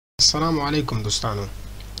السلام علیکم دوستانو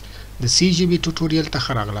د سی ژبې ټوټوریل ته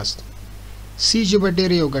ښه راغلاست. سی ژبه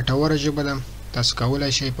ډېره یو ګټوره ژبه ده. تاسو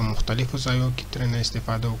کولی شئ په مختلفو ځایو کې ترېنه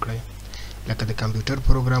استفاده وکړئ، لکه د کمپیوټر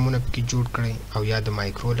پروګرامونه پکې جوړ کړئ او یا د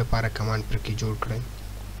مایکرو لپاره کمانډ پکې جوړ کړئ.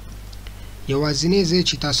 یوازینی ځای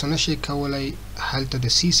چې تاسو نشئ کولی هلته د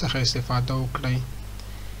سی څخه استفاده وکړئ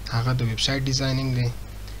هغه د ویب سایټ ډیزاینینګ دی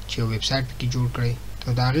چې یو ویب سایټ پکې جوړ کړئ. نو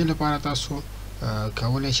د هغې لپاره تاسو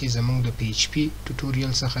کولی شئ زموږ د پی ایچ پی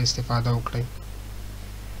ټوټوریل څخه استفاده وکړئ.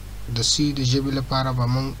 د سی د ژبې لپاره به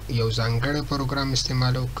موږ یو ځانګړی پروګرام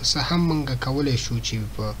استعمالوو، که څه هم موږ کولی شو چې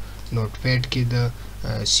په نوټ پیډ کې د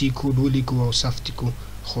سی کوډ ولیکو او ثبت کړو،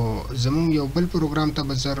 خو زموږ یو بل پروګرام ته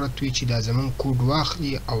به ضرورت وي چې دا زموږ کوډ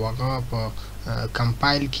واخلي او هغه په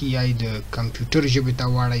کمپایل کې یا د کمپیوټر ژبې ته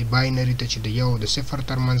واړوي، باینري ته چې د یو او د صفر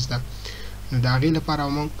ترمنځ ده. نو د هغې لپاره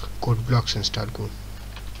موږ کوډ بلاکس انسټال کوو.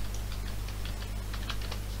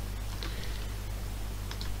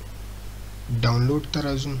 ډاونلوډ ته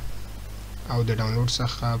راځو او د ډاونلوډ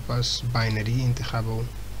څخه پس باینري انتخابوو.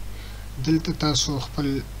 دلته تاسو خپل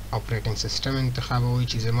اپریټنګ سیسټم انتخابوئ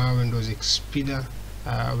چې زما وینډوز ایکس پی ده،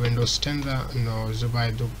 وینډوز 10 ده، نو زه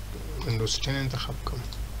باید وینډوز 10 انتخاب کوم.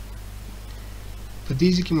 په دې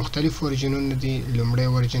کې مختلف ورژنونه دي. لومړی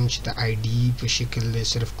ورژن چې د آی ډي په شکل دی،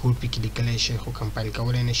 صرف کوډ پکې لیکلی شئ خو کمپایل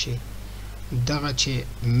کولی نه شئ. دغه چې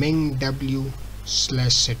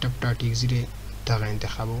mingw/setup.exe دی دغه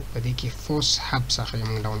انتخابوو. په دې کې فوس هب څخه یې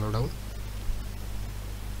موږ ډاونلوډوو.